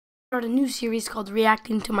Start a new series called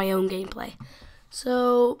Reacting to My Own Gameplay.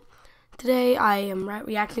 So today I am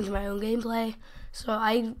reacting to my own gameplay. So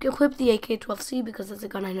I equipped the AK-12C because it's a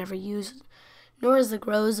gun I never used, nor is the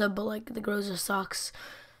Groza, but like the Groza sucks.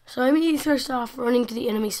 So I immediately first off running to the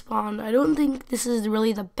enemy spawn. I don't think this is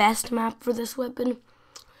really the best map for this weapon,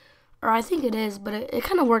 or I think it is, but it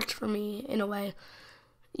kind of worked for me in a way.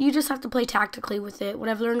 You just have to play tactically with it. What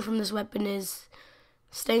I've learned from this weapon is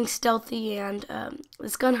staying stealthy, and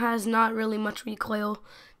this gun has not really much recoil.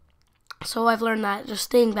 So I've learned that just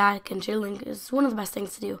staying back and chilling is one of the best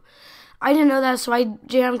things to do. I didn't know that, so I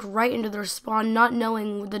jammed right into their spawn, not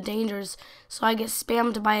knowing the dangers. So I get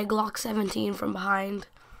spammed by a Glock 17 from behind.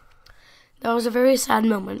 That was a very sad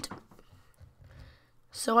moment.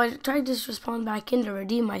 So I tried to just respawn back in to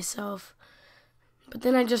redeem myself. But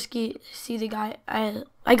then I just see the guy.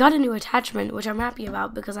 I got a new attachment, which I'm happy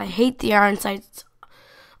about because I hate the iron sights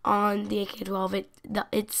on the AK-12.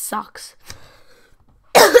 It sucks.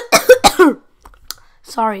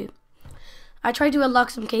 Sorry. I tried to unlock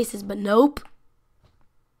some cases, but nope.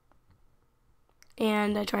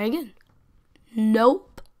 And I try again.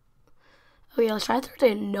 Nope. Okay, let's try a third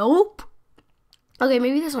time. Nope. Okay,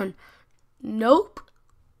 maybe this one. Nope.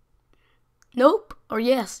 Nope. Or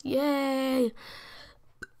yes. Yay.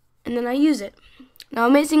 And then I use it. Now,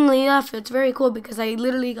 amazingly enough, it's very cool because I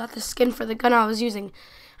literally got the skin for the gun I was using.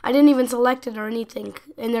 I didn't even select it or anything.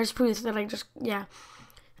 And there's proof that yeah.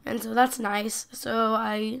 And so that's nice. So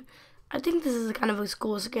I think this is kind of a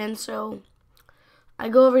cool skin. So I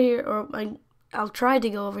go over here, or I'll try to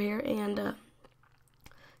go over here and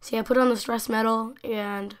see. I put on the stress metal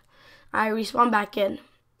and I respawn back in.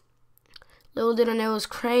 Little did I know it was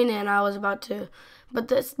Crane, and I was about to. But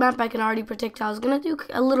this map I can already predict I was gonna do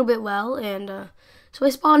a little bit well, and so I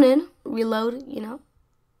spawn in, reload,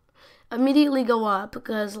 immediately go up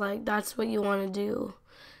because like that's what you want to do.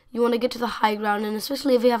 You want to get to the high ground, and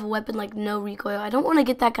especially if you have a weapon like no recoil. I don't want to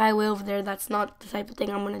get that guy way over there. That's not the type of thing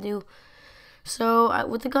I'm going to do. So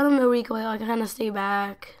with the gun of no recoil, I kind of stay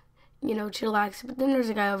back, chillax. But then there's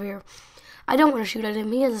a guy over here. I don't want to shoot at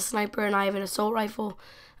him. He has a sniper, and I have an assault rifle.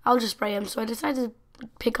 I'll just spray him. So I decided to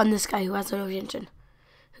pick on this guy who has no attention.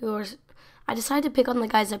 I decided to pick on the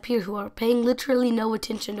guys up here who are paying literally no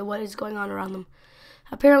attention to what is going on around them.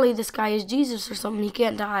 Apparently this guy is Jesus or something. He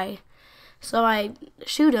can't die. So I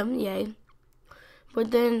shoot him, yay.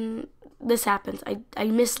 But then this happens. I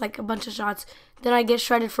miss like a bunch of shots. Then I get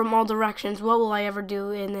shredded from all directions. What will I ever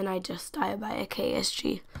do? And then I just die by a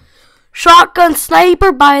KSG. Shotgun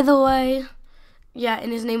sniper, by the way. Yeah,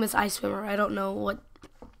 and his name is Ice Swimmer. I don't know what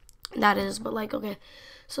that is, but like, okay.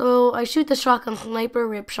 So I shoot the shotgun sniper,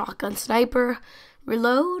 rip shotgun sniper,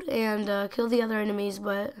 reload, and kill the other enemies,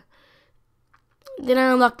 but then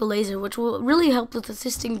I unlock the laser, which will really help with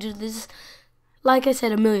assisting to this. Like I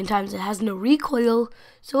said a million times, it has no recoil,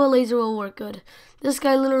 so a laser will work good. This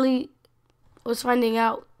guy literally was finding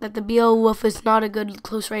out that the Beowulf is not a good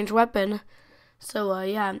close-range weapon. So,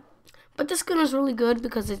 yeah. But this gun is really good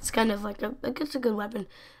because it's kind of like it's a good weapon.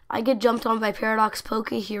 I get jumped on by Paradox Poke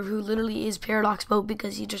here, who literally is Paradox Poke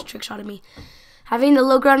because he just trickshotted me. Having the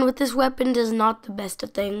low ground with this weapon is not the best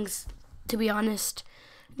of things, to be honest.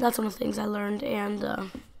 That's one of the things I learned,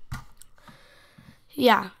 and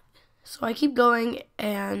yeah. So I keep going,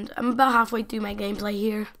 and I'm about halfway through my gameplay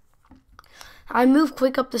here. I move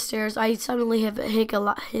quick up the stairs. I suddenly hit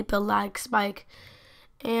a lag spike,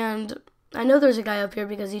 and I know there's a guy up here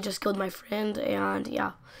because he just killed my friend, and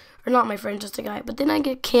yeah. Or not my friend, just a guy. But then I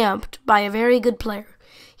get camped by a very good player.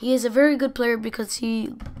 He is a very good player because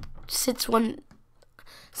he sits on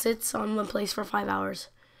one place for 5 hours.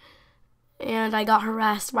 And I got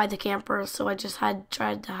harassed by the campers, so I just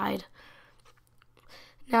tried to hide.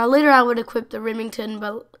 Now later I would equip the Remington,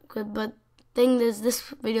 but thing is, this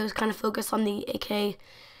video is kind of focused on the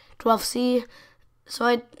AK-12C. So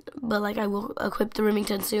I will equip the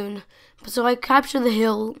Remington soon. So I captured the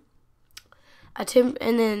hill.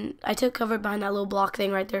 And then I took cover behind that little block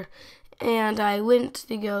thing right there, and I went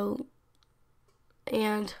to go.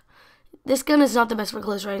 And this gun is not the best for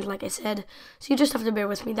close range, like I said, so you just have to bear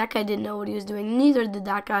with me. That guy didn't know what he was doing, neither did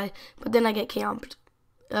that guy, but then I get camped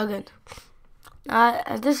again.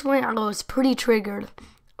 At this point, I was pretty triggered,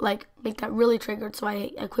 make that really triggered, so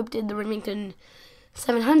I equipped the Remington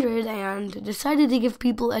 700 and decided to give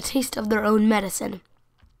people a taste of their own medicine.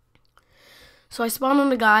 So I spawn on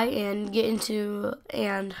the guy and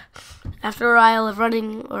after a while of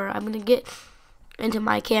running, I'm going to get into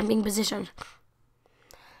my camping position.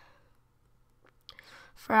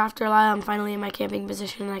 After a while, I'm finally in my camping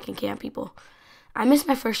position and I can camp people. I missed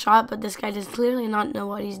my first shot, but this guy does clearly not know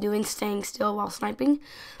what he's doing, staying still while sniping.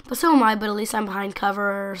 But so am I, but at least I'm behind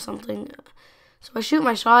cover or something. So I shoot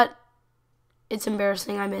my shot. It's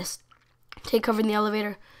embarrassing. I missed. Take cover in the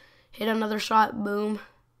elevator. Hit another shot. Boom.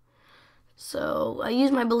 So I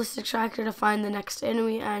use my ballistic tracker to find the next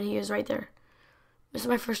enemy, and he is right there. Missed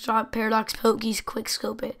my first shot. Paradox pokies, quick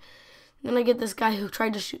scope it. Then I get this guy who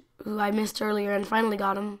tried to shoot, who I missed earlier, and finally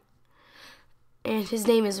got him. And his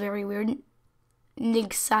name is very weird.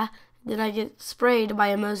 Nigsa. Then I get sprayed by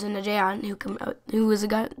a Mosin Najayan, who is a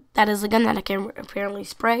gun. That is a gun that I can apparently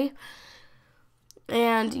spray.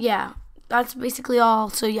 And yeah, that's basically all.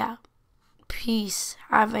 So yeah, peace.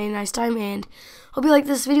 Have a nice time, and hope you like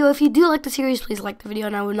this video. If you do like the series, please like the video,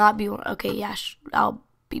 and I will not be okay. Yeah, I'll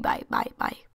be bye.